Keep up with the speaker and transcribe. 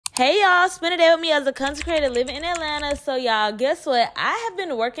Hey y'all, spend a day with me as a content creator living in Atlanta. So y'all, guess what? I have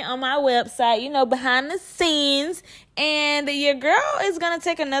been working on my website, behind the scenes. And your girl is going to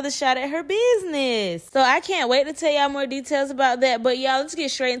take another shot at her business. So I can't wait to tell y'all more details about that. But y'all, let's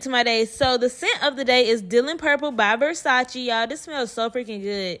get straight into my day. So the scent of the day is Dylan Purple by Versace. Y'all, this smells so freaking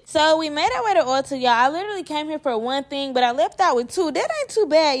good. So we made our way to Ulta, y'all. I literally came here for one thing, but I left out with two. That ain't too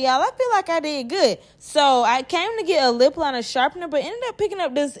bad, y'all. I feel like I did good. So I came to get a lip liner sharpener, but ended up picking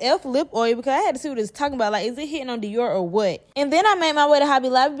up this e.l.f. lip oil because I had to see what it's talking about. Like, is it hitting on Dior or what? And then I made my way to Hobby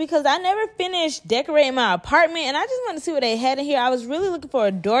Lobby because I never finished decorating my apartment, and I just wanted to see what they had in here. I was really looking for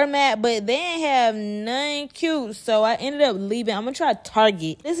a doormat, but they ain't have none cute, so I ended up leaving. I'm gonna try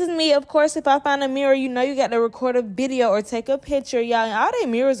Target. This is me, of course. If I find a mirror, you got to record a video or take a picture, y'all. And all their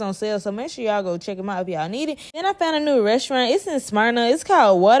mirrors on sale, so make sure y'all go check them out if y'all need it. Then I found a new restaurant. It's in Smyrna. It's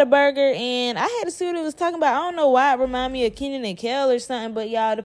called Whataburger, and I had to see what it was talking about. I don't know why it reminded me of Kenan and Kel or something, but y'all, the